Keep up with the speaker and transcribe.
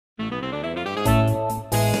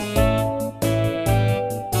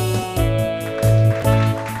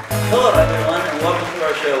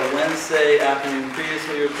Wednesday afternoon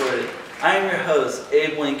previously recorded. I am your host,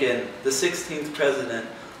 Abe Lincoln, the 16th president.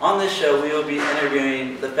 On this show, we will be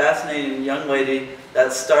interviewing the fascinating young lady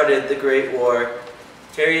that started the Great War,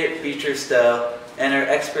 Harriet Beecher Stowe, and her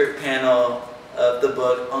expert panel of the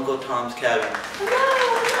book, Uncle Tom's Cabin. Hello!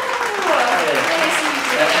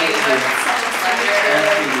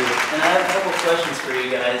 Thank you. And I have a couple questions for you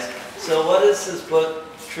guys. So what is this book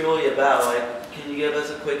truly about? Can you give us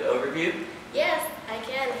a quick overview? Yes, I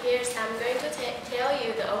can. I'm going to tell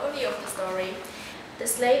you the overview of the story. The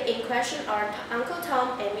slaves in question are Uncle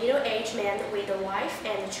Tom, a middle-aged man with a wife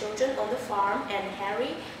and children on the farm, and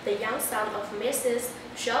Harry, the young son of Mrs.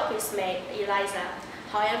 Shelby's maid, Eliza.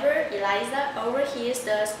 However, Eliza overhears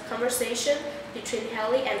the conversation between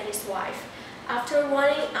Harry and his wife. After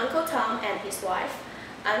warning Uncle Tom and his wife,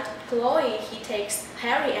 Aunt Chloe, he takes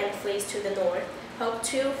Harry and flees to the north, hope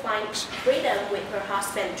to find freedom with her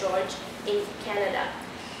husband George in Canada.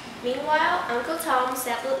 Meanwhile, Uncle Tom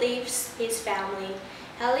sadly leaves his family.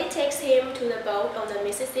 Harry takes him to the boat on the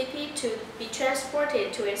Mississippi to be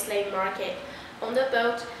transported to a slave market. On the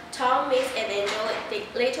boat, Tom meets an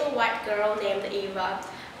angelic little white girl named Eva,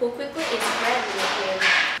 who quickly is friends with him.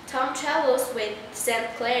 Tom travels with St.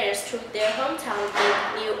 Clair's to their hometown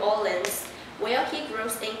in New Orleans, where he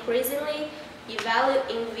grows increasingly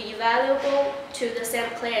invaluable to the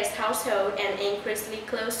St. Clair's household and increasingly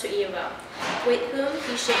close to Eva, with whom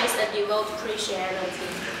he shares a devout Christianity.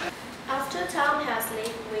 After Tom has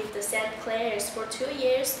lived with the St. Clair's for 2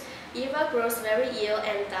 years, Eva grows very ill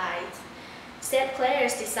and dies. St.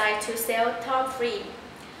 Clair's decides to set Tom free.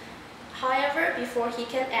 However, before he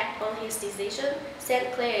can act on his decision,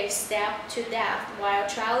 St. Clair is stabbed to death while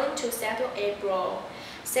trying to settle a brawl.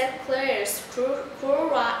 St. Clair's cruel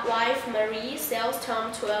wife Marie sells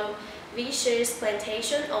Tom to a vicious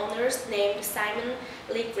plantation owner named Simon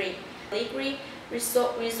Legree. Legree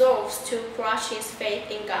resolves to crush his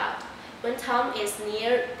faith in God. When Tom is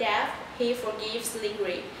near death, he forgives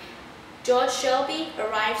Legree. George Shelby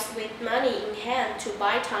arrives with money in hand to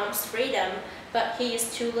buy Tom's freedom, but he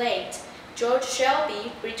is too late. George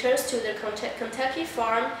Shelby returns to the Kentucky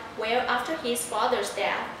farm where, after his father's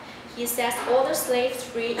death, he sets all the slaves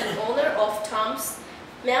free in honor of Tom's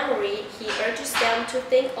memory. He urges them to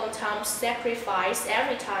think on Tom's sacrifice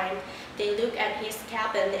every time they look at his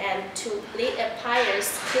cabin and to lead a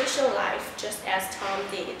pious Christian life just as Tom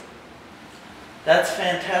did. That's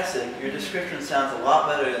fantastic. Your description sounds a lot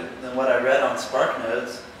better than what I read on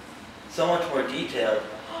SparkNotes. So much more detailed.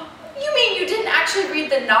 You mean you didn't actually read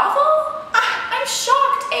the novel? I'm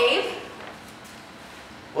shocked, Abe.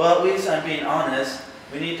 Well, at least I'm being honest.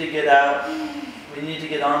 We need to get on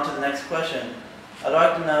to the next question. I'd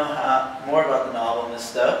like to know more about the novel, Miss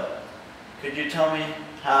Stowe. Could you tell me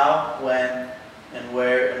how, when, and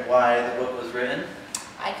where, and why the book was written?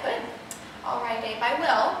 I could. All right, Abe, I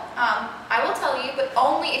will. I will tell you, but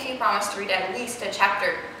only if you promise to read at least a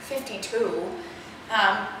chapter 52.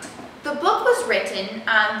 The book was written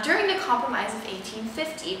during the Compromise of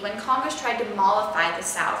 1850, when Congress tried to mollify the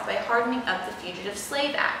South by hardening up the Fugitive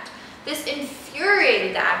Slave Act. This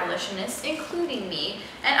infuriated the abolitionists, including me,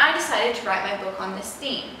 and I decided to write my book on this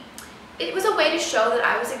theme. It was a way to show that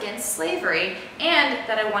I was against slavery and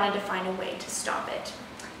that I wanted to find a way to stop it.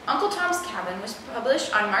 Uncle Tom's Cabin was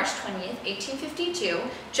published on March 20th, 1852,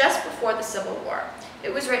 just before the Civil War.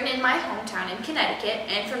 It was written in my hometown in Connecticut,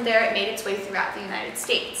 and from there it made its way throughout the United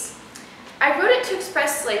States. I wrote it to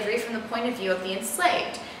express slavery from the point of view of the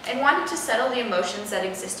enslaved, and wanted to settle the emotions that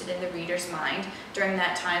existed in the reader's mind during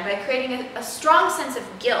that time by creating a strong sense of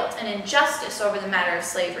guilt and injustice over the matter of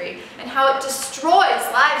slavery and how it destroys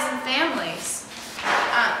lives and families.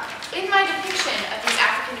 In my depiction of these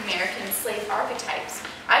African-American slave archetypes,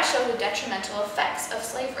 I show the detrimental effects of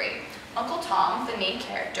slavery. Uncle Tom, the main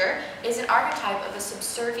character, is an archetype of a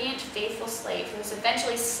subservient, faithful slave who is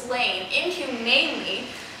eventually slain inhumanely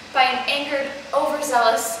by an angered,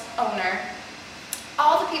 overzealous owner.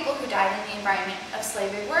 All the people who died in the environment of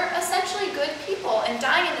slavery were essentially good people, and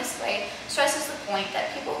dying in this way stresses the point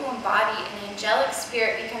that people who embody an angelic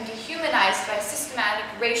spirit become dehumanized by systematic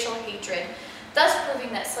racial hatred, thus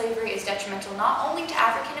proving that slavery is detrimental not only to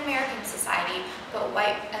African American society, but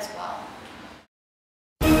white as well.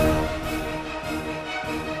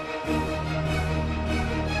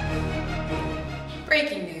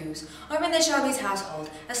 Breaking news. Over in the Shelby's household,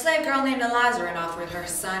 a slave girl named Eliza ran off with her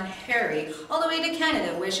son Harry all the way to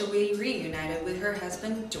Canada, where she'll be reunited with her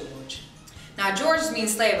husband George. Now George's mean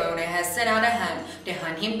slave owner has set out a hunt to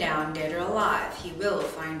hunt him down, dead or alive. He will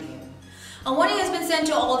find him. A warning has been sent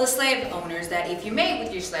to all the slave owners that if you mate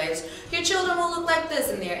with your slaves, your children will look like this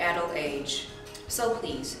in their adult age. So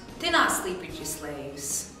please, do not sleep with your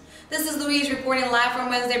slaves. This is Louise reporting live from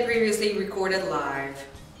Wednesday, previously recorded live.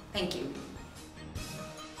 Thank you.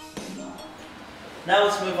 Now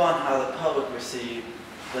let's move on how the public received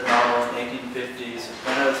the novel in the 1850s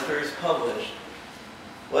when it was first published.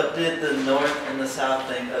 What did the North and the South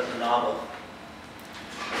think of the novel?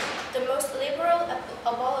 The most liberal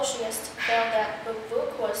abolitionists felt that the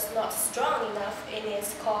book was not strong enough in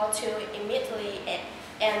its call to immediately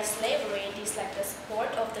end slavery, dislike the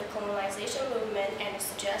support of the colonization movement, and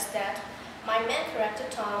suggest that my main character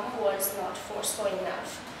Tom was not forceful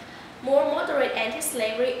enough. More moderate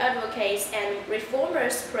anti-slavery advocates and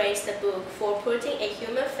reformers praised the book for putting a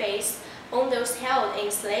human face on those held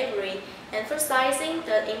in slavery, emphasizing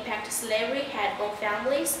the impact slavery had on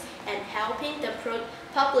families and helping the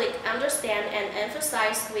public understand and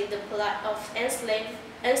emphasize with the plight of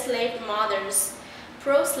enslaved mothers.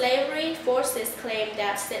 Pro-slavery forces claimed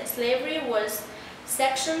that slavery was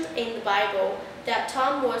sanctioned in the Bible, that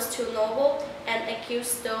Tom was too noble, and accused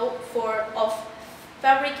Stowe of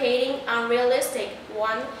fabricating unrealistic,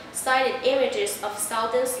 one-sided images of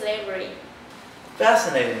Southern slavery.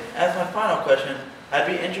 Fascinating. As my final question, I'd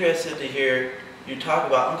be interested to hear you talk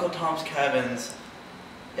about Uncle Tom's Cabin's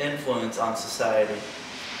influence on society.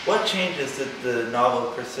 What changes did the novel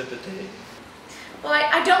precipitate? Well,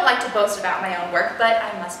 I don't like to boast about my own work, but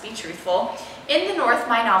I must be truthful. In the North,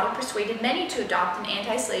 my novel persuaded many to adopt an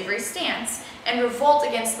anti-slavery stance and revolt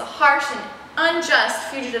against the harsh and unjust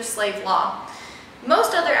fugitive slave law.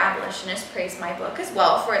 Most other abolitionists praised my book as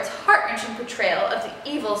well for its heart-wrenching portrayal of the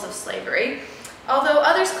evils of slavery, although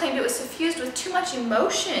others claimed it was suffused with too much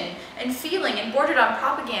emotion and feeling and bordered on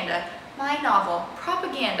propaganda. My novel,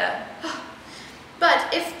 propaganda.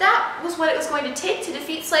 But if that was what it was going to take to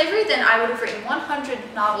defeat slavery, then I would have written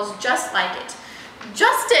 100 novels just like it.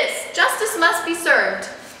 Justice! Justice must be served.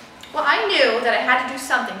 Well, I knew that I had to do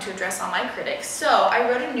something to address all my critics, so I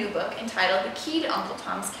wrote a new book entitled The Key to Uncle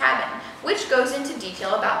Tom's Cabin, which goes into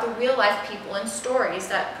detail about the real-life people and stories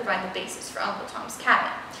that provide the basis for Uncle Tom's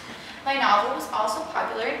Cabin. My novel was also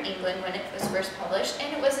popular in England when it was first published,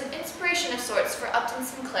 and it was an inspiration of sorts for Upton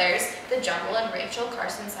Sinclair's The Jungle and Rachel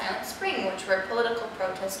Carson's Silent Spring, which were political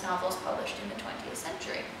protest novels published in the 20th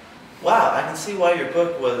century. Wow, I can see why your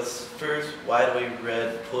book was first widely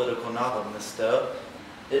read political novel, Miss Stowe.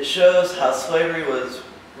 It shows how slavery was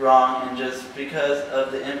wrong and just because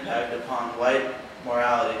of the impact upon white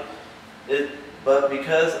morality, but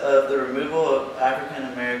because of the removal of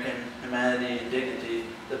African American humanity and dignity.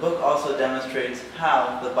 The book also demonstrates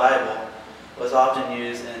how the Bible was often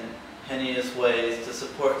used in heinous ways to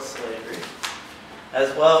support slavery,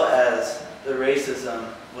 as well as the racism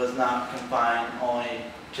was not confined only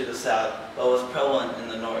to the South, but was prevalent in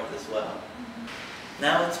the North as well.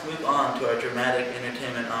 Now let's move on to our dramatic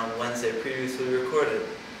entertainment on Wednesday previously recorded.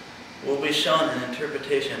 We'll be shown an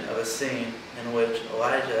interpretation of a scene in which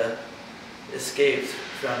Elijah escapes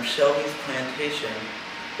from Shelby's plantation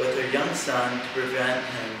with her young son to prevent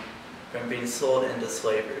him from being sold into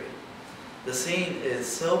slavery. The scene is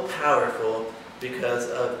so powerful because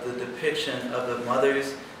of the depiction of the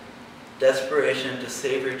mother's desperation to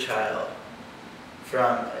save her child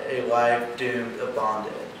from a life doomed of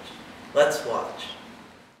bondage. Let's watch.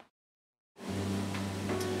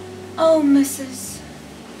 Oh, Mrs.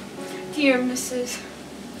 Dear Mrs.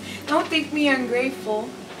 Don't think me ungrateful.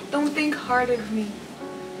 Don't think hard of me.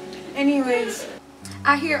 Anyways,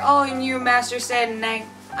 I hear all you master said tonight.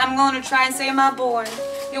 I'm going to try and save my boy.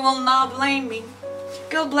 You will not blame me.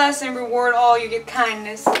 God bless and reward all your good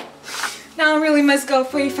kindness. Now I really must go,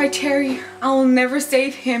 for if I tarry, I will never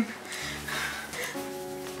save him.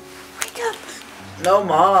 Wake up. No,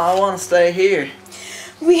 Ma, I want to stay here.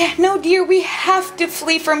 No, dear, we have to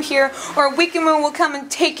flee from here, or a wicked man will come and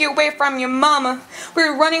take you away from your mama.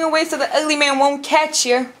 We're running away so the ugly man won't catch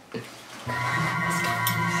you.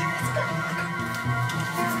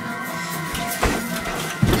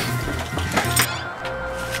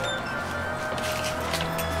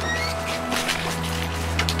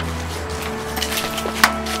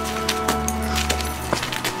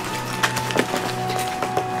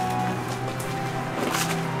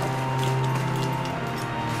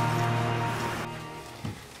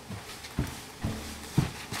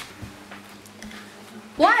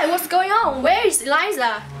 Why? What's going on? Where is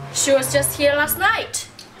Eliza? She was just here last night.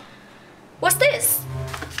 What's this?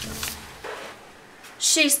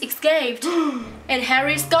 She's escaped. And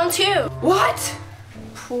Harry's gone too. What?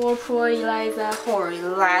 Poor Eliza. Poor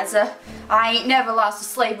Eliza. I ain't never lost a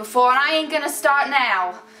slave before, and I ain't gonna start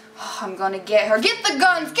now. Oh, I'm gonna get her. Get the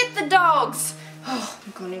guns, get the dogs. Oh,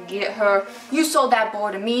 I'm gonna get her. You sold that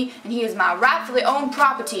boy to me, and he is my rightfully owned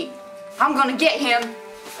property. I'm gonna get him.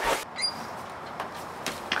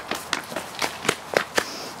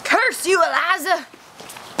 curse you, Eliza!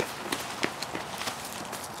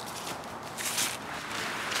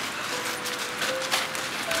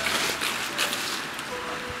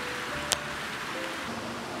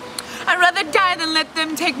 I'd rather die than let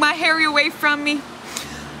them take my Harry away from me.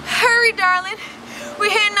 Hurry, darling. We're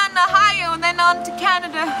heading on to Ohio and then on to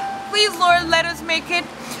Canada. Please, Lord, let us make it.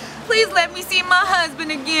 Please let me see my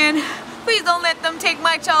husband again. Please don't let them take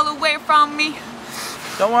my child away from me.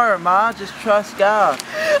 Don't worry, Ma. Just trust God.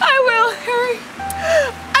 I will, Harry.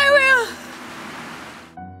 I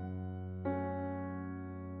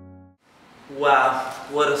will. Wow,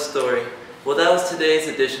 what a story. Well, that was today's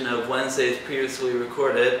edition of Wednesday's Previously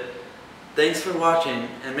Recorded. Thanks for watching,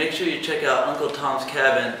 and make sure you check out Uncle Tom's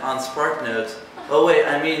Cabin on SparkNotes. Oh wait,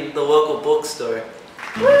 I mean the local bookstore.